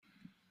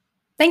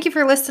Thank you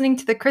for listening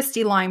to the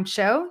Christy Lime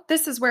Show.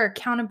 This is where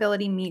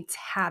accountability meets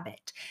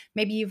habit.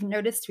 Maybe you've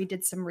noticed we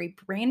did some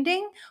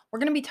rebranding. We're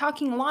going to be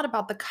talking a lot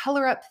about the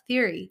color up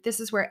theory. This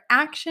is where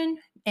action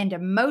and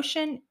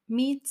emotion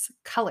meets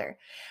color.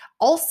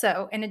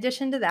 Also, in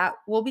addition to that,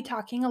 we'll be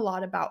talking a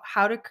lot about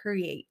how to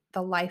create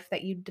the life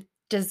that you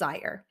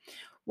desire.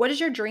 What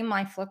does your dream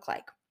life look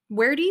like?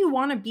 Where do you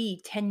want to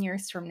be 10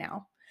 years from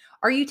now?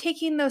 Are you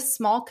taking those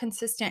small,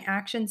 consistent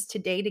actions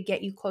today to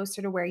get you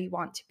closer to where you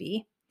want to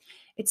be?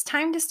 It's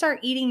time to start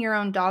eating your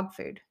own dog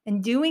food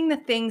and doing the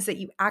things that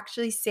you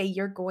actually say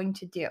you're going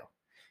to do.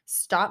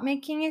 Stop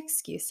making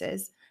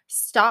excuses.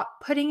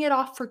 Stop putting it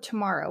off for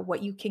tomorrow,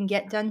 what you can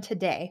get done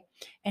today,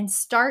 and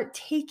start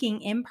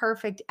taking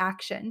imperfect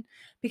action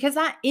because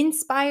that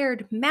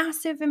inspired,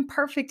 massive,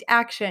 imperfect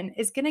action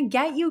is going to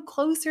get you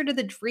closer to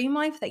the dream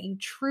life that you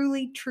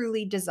truly,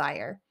 truly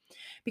desire.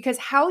 Because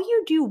how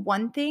you do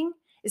one thing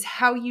is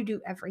how you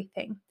do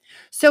everything.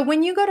 So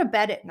when you go to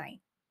bed at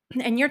night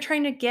and you're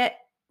trying to get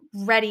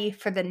ready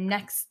for the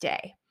next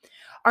day,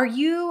 are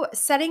you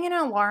setting an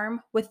alarm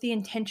with the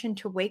intention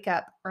to wake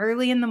up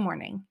early in the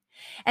morning?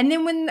 And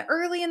then when the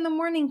early in the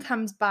morning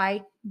comes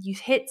by, you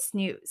hit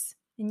snooze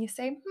and you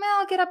say, well,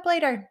 I'll get up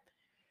later.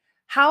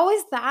 How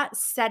is that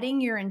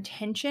setting your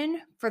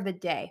intention for the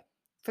day,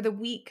 for the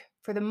week,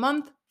 for the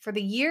month, for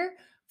the year,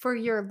 for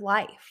your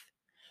life?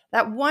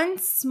 That one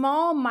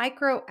small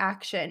micro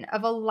action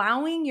of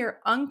allowing your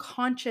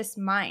unconscious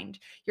mind,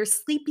 your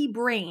sleepy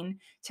brain,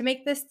 to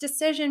make this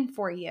decision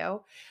for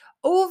you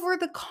over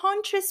the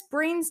conscious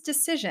brain's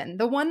decision,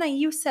 the one that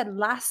you said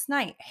last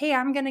night, hey,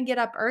 I'm going to get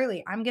up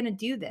early. I'm going to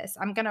do this.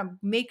 I'm going to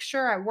make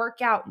sure I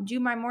work out and do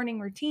my morning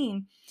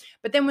routine.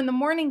 But then when the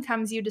morning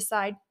comes, you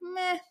decide,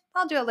 meh,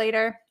 I'll do it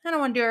later. I don't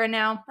want to do it right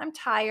now. I'm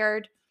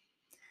tired.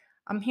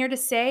 I'm here to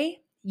say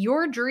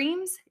your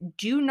dreams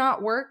do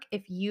not work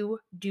if you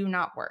do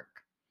not work.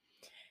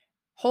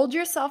 Hold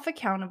yourself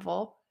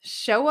accountable,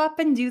 show up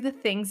and do the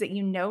things that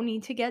you know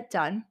need to get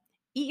done.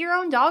 Eat your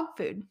own dog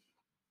food.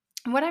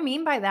 And what I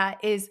mean by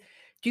that is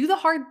do the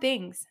hard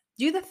things.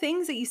 Do the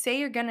things that you say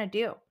you're going to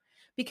do.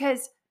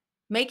 Because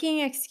making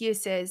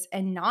excuses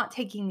and not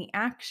taking the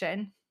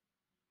action,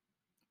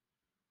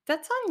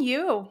 that's on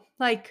you.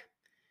 Like,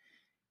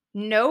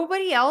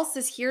 nobody else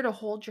is here to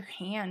hold your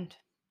hand.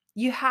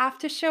 You have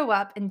to show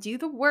up and do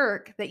the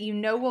work that you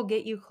know will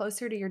get you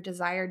closer to your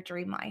desired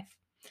dream life.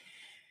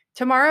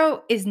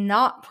 Tomorrow is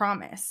not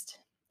promised,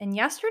 and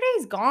yesterday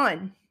is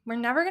gone. We're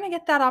never going to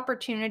get that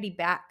opportunity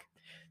back.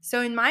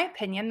 So, in my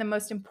opinion, the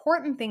most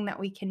important thing that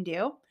we can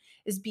do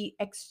is be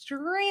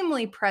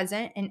extremely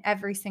present in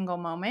every single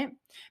moment.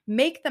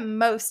 Make the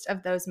most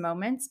of those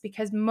moments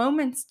because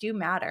moments do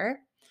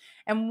matter.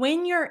 And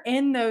when you're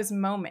in those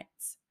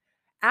moments,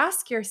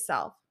 ask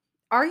yourself,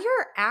 are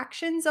your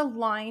actions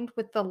aligned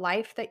with the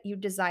life that you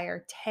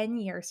desire 10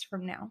 years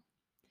from now?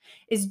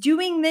 Is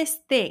doing this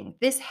thing,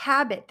 this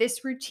habit,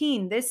 this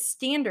routine, this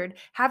standard,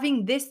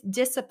 having this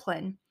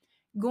discipline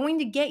going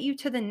to get you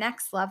to the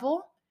next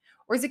level?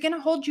 Or is it going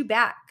to hold you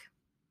back?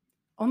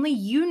 Only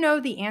you know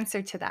the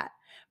answer to that.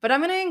 But I'm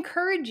going to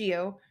encourage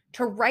you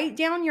to write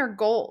down your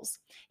goals.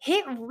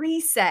 Hit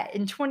reset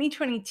in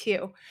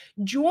 2022.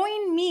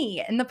 Join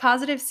me in the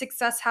Positive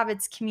Success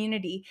Habits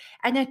community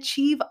and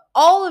achieve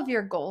all of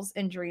your goals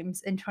and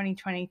dreams in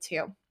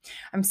 2022.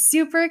 I'm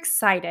super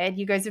excited.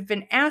 You guys have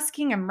been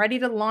asking. I'm ready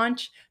to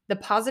launch the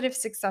Positive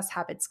Success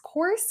Habits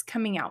course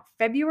coming out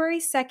February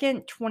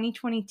 2nd,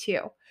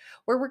 2022,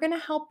 where we're going to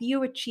help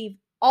you achieve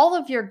all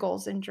of your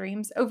goals and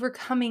dreams,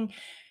 overcoming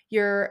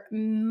your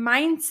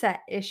mindset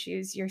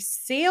issues, your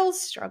sales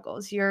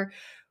struggles, your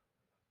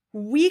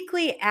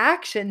weekly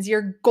actions,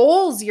 your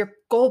goals, your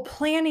goal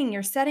planning,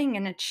 your setting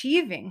and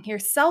achieving, your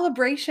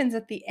celebrations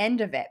at the end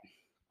of it.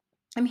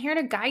 I'm here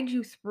to guide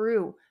you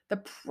through the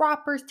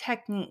proper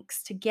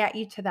techniques to get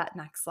you to that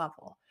next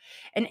level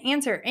and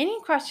answer any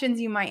questions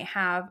you might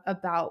have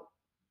about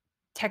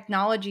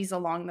technologies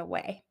along the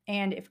way.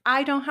 And if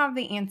I don't have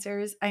the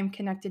answers, I'm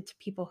connected to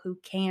people who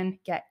can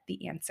get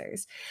the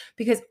answers.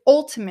 Because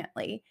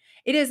ultimately,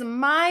 it is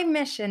my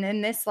mission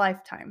in this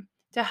lifetime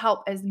to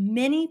help as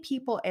many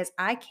people as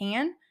I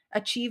can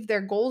achieve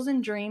their goals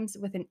and dreams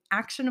with an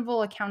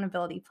actionable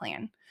accountability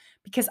plan.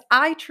 Because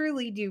I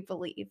truly do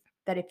believe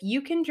that if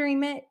you can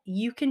dream it,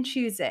 you can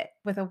choose it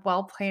with a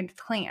well-planned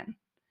plan.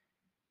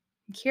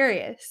 I'm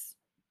curious,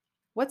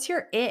 what's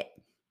your it?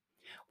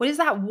 What is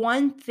that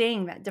one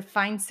thing that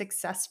defines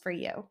success for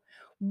you?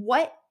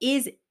 What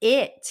is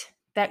it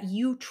that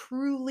you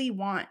truly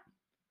want?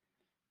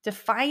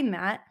 Define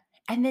that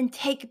and then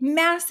take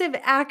massive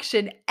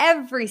action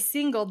every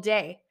single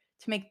day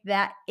to make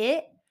that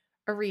it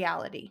a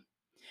reality.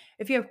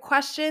 If you have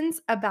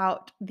questions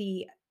about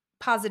the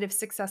Positive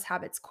Success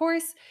Habits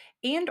course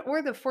and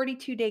or the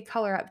 42-day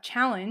Color Up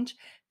Challenge,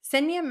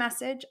 send me a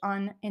message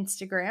on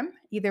Instagram,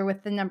 either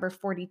with the number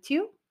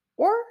 42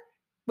 or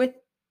with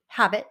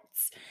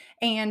habits,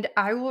 and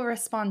I will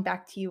respond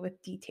back to you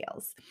with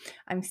details.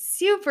 I'm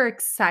super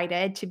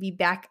excited to be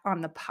back on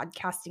the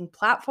podcasting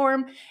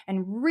platform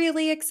and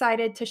really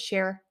excited to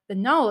share the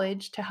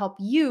knowledge to help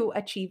you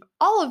achieve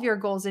all of your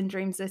goals and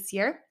dreams this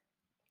year.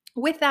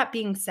 With that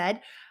being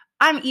said,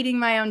 I'm eating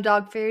my own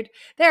dog food.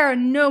 There are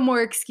no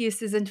more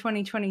excuses in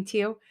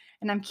 2022.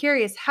 And I'm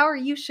curious, how are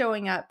you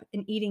showing up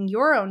and eating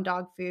your own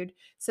dog food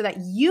so that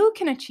you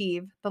can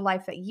achieve the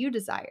life that you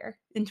desire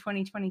in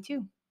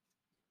 2022?